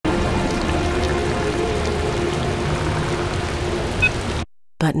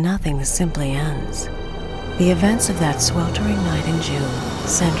But nothing simply ends. The events of that sweltering night in June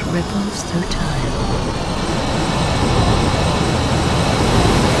sent ripples through time.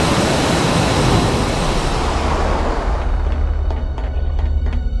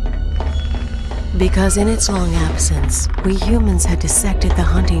 Because in its long absence, we humans had dissected the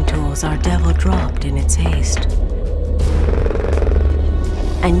hunting tools our devil dropped in its haste.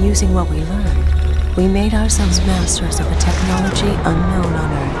 And using what we learned, we made ourselves masters of a technology unknown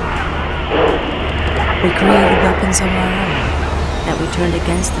on Earth. We created weapons of our own that we turned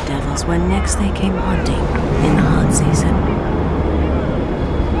against the devils when next they came hunting in the hot season.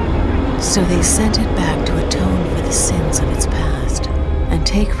 So they sent it back to atone for the sins of its past and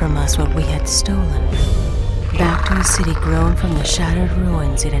take from us what we had stolen, back to a city grown from the shattered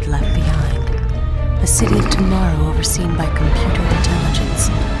ruins it had left behind. A city of tomorrow overseen by computer intelligence,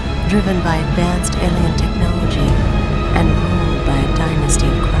 driven by advanced alien technology, and ruled by a dynasty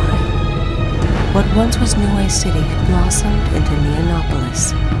of crime. What once was New City had blossomed into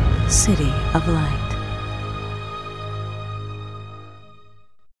Neonopolis, City of Light.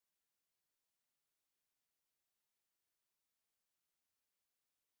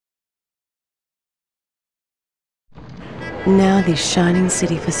 Now these shining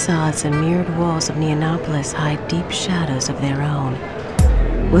city facades and mirrored walls of Neonopolis hide deep shadows of their own.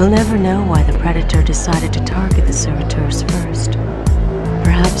 We'll never know why the Predator decided to target the Servitors first.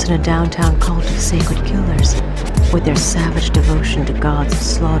 Perhaps in a downtown cult of sacred killers, with their savage devotion to gods of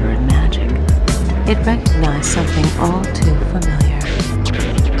slaughter and magic, it recognized something all too familiar.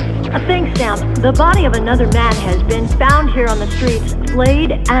 Thanks, Sam. The body of another man has been found here on the streets,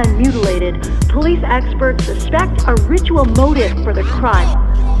 flayed and mutilated. Police experts suspect a ritual motive for the crime.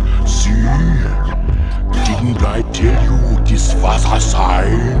 See? Didn't I tell you this was a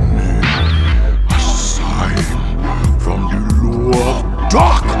sign? A sign from the Lord of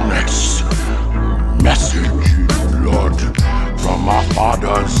Darkness. Message in blood from our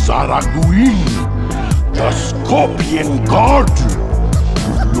father Zaraguin, the Scorpion God.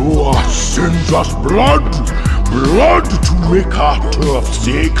 The Lord sends us blood. Blood to make our turf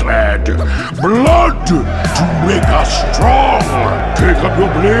sacred. Blood to make us strong. Take up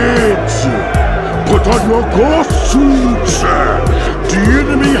your blades. Put on your ghost suits. The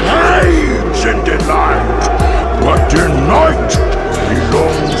enemy hides in the light, but the night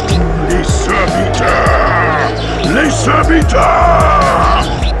belongs to les serviteurs. Les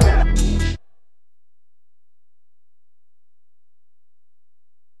serviteurs!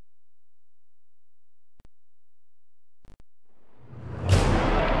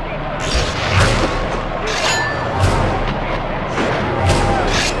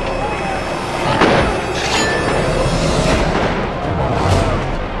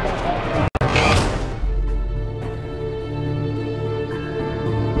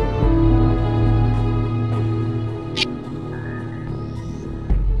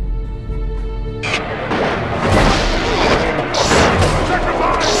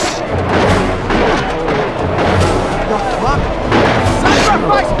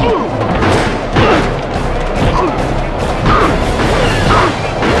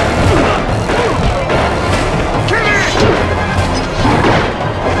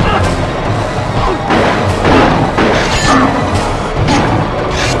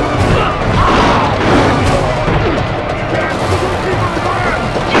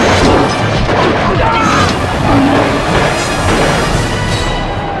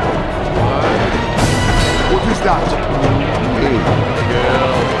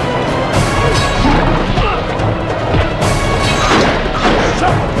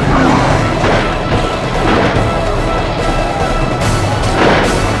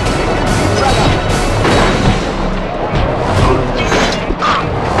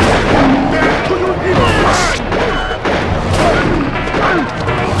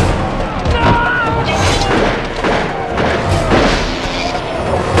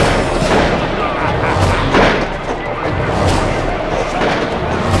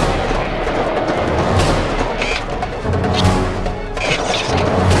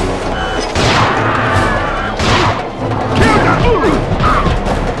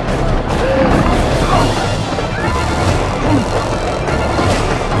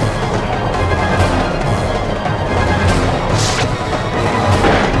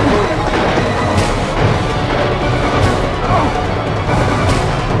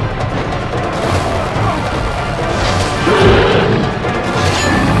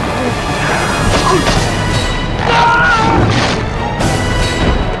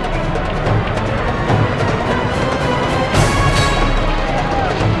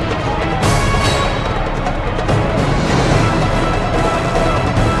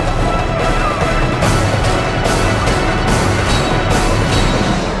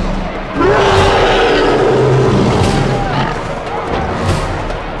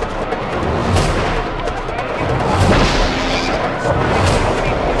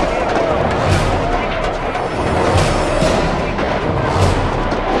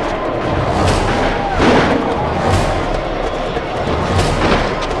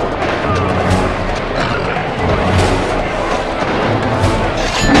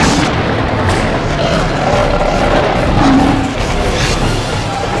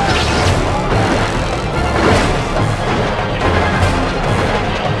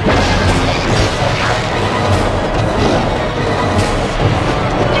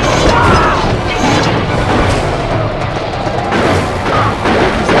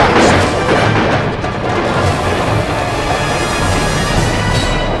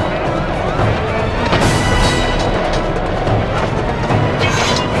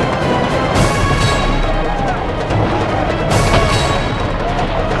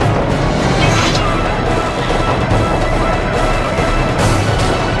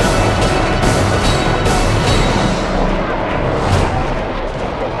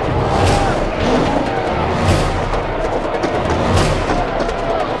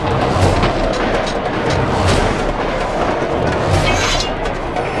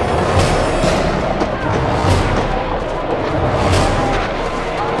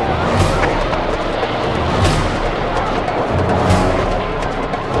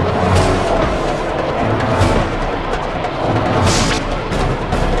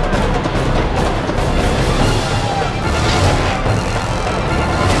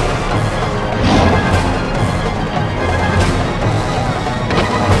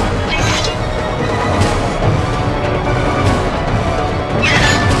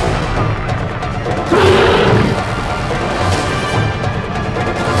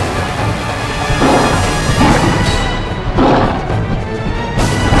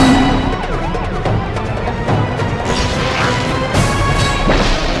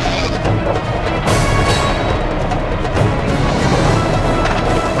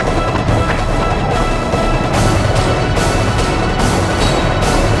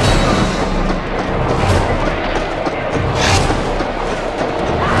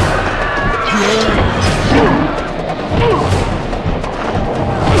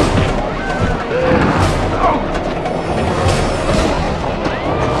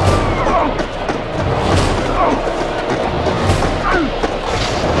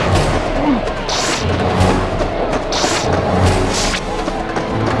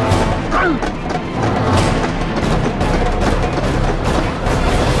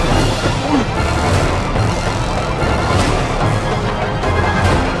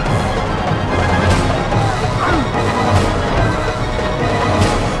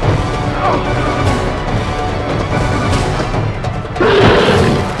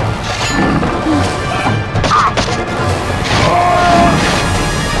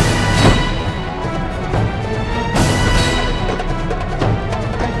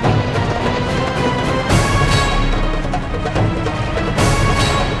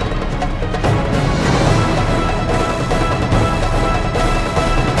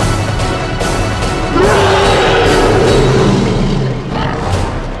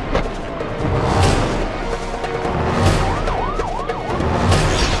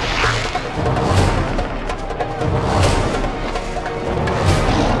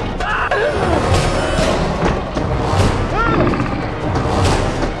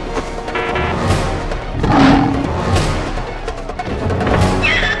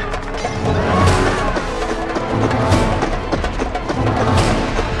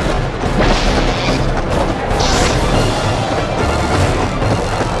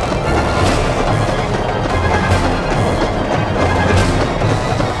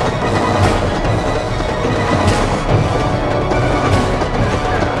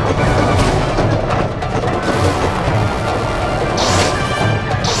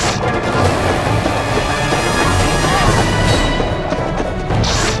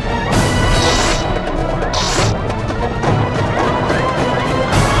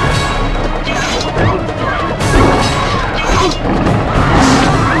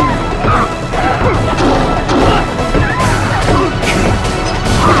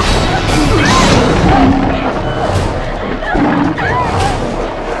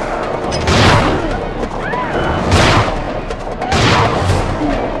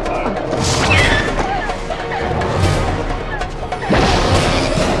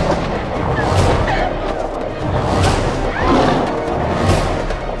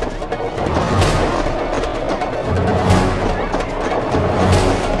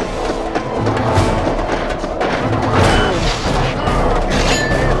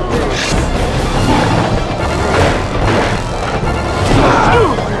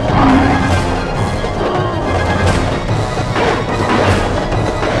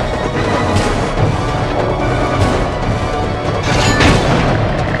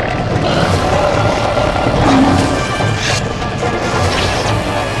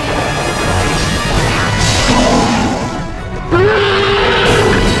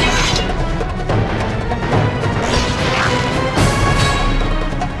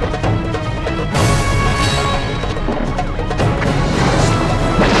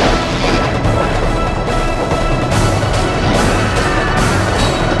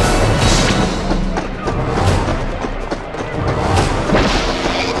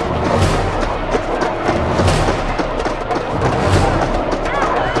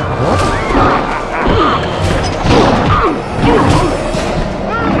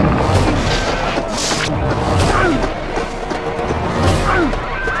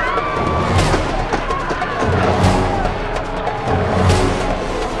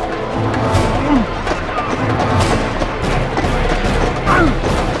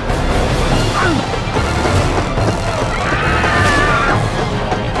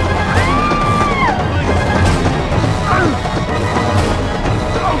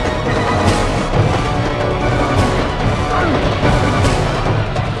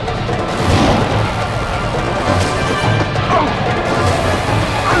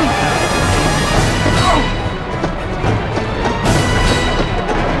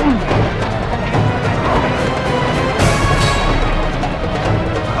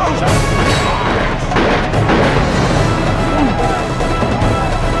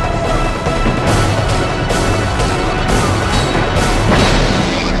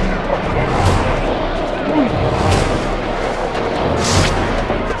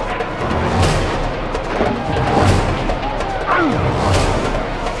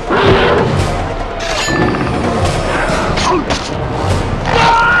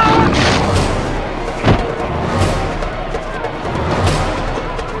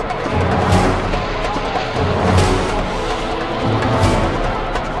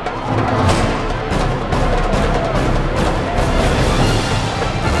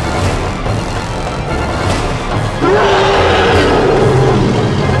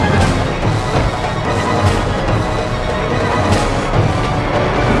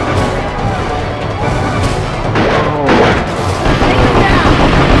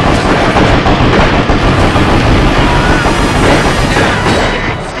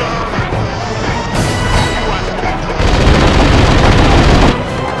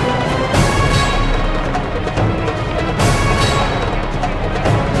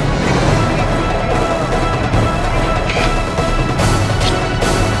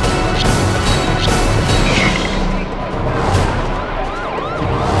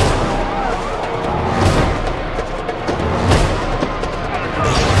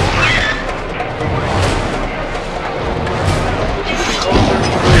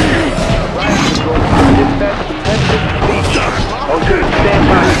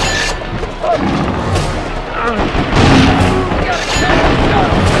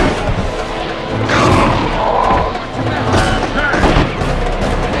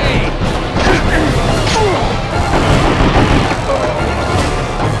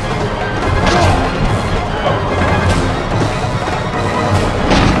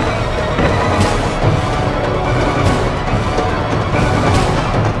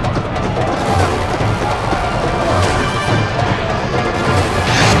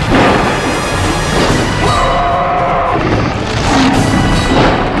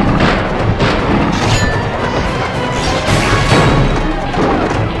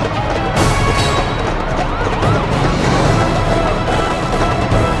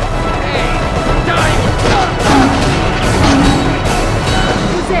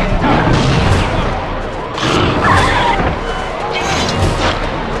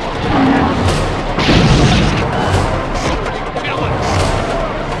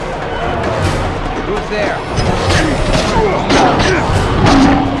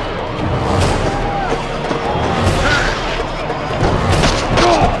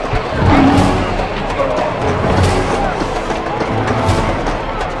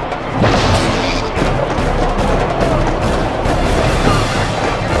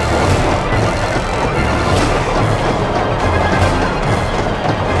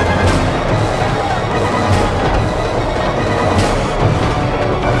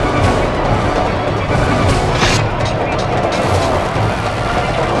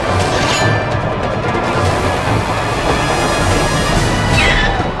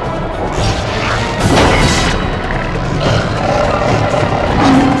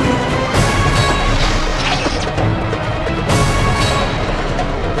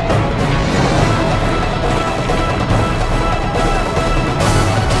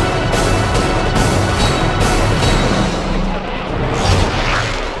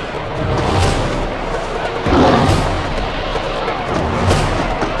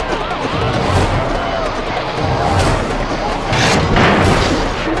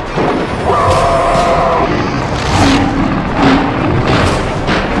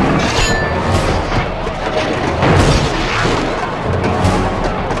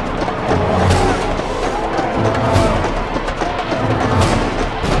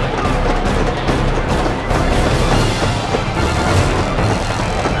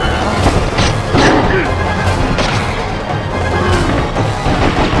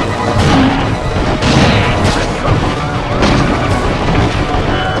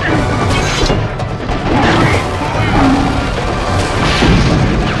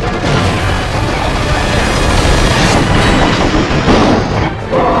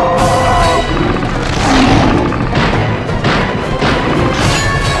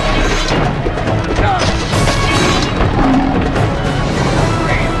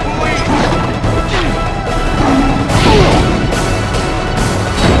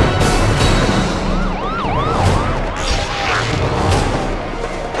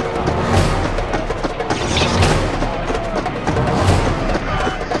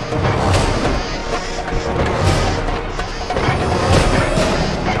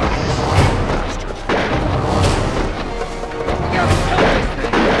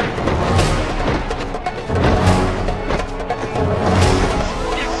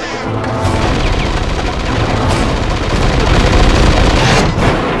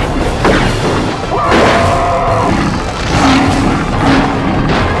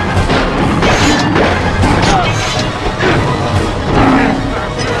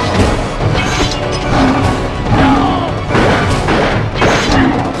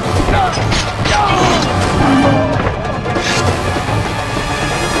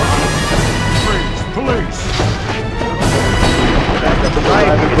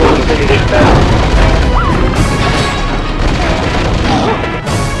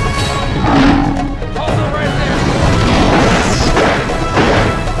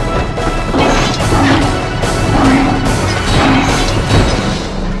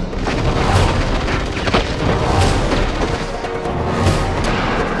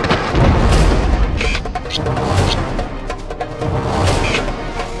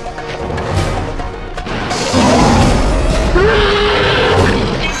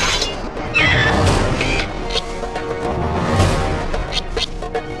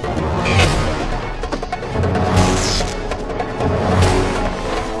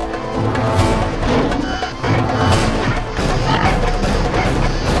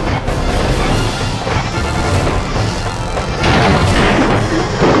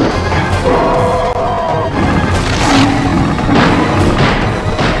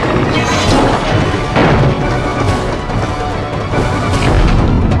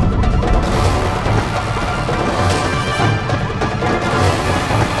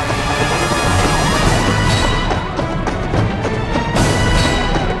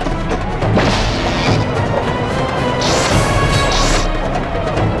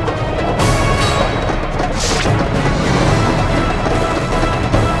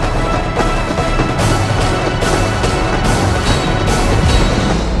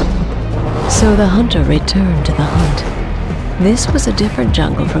 So the hunter returned to the hunt. This was a different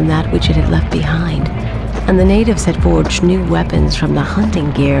jungle from that which it had left behind, and the natives had forged new weapons from the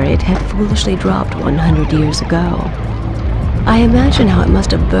hunting gear it had foolishly dropped 100 years ago. I imagine how it must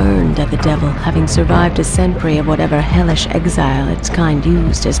have burned at the devil, having survived a century of whatever hellish exile its kind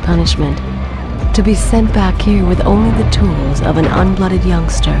used as punishment, to be sent back here with only the tools of an unblooded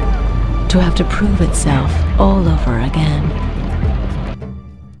youngster, to have to prove itself all over again.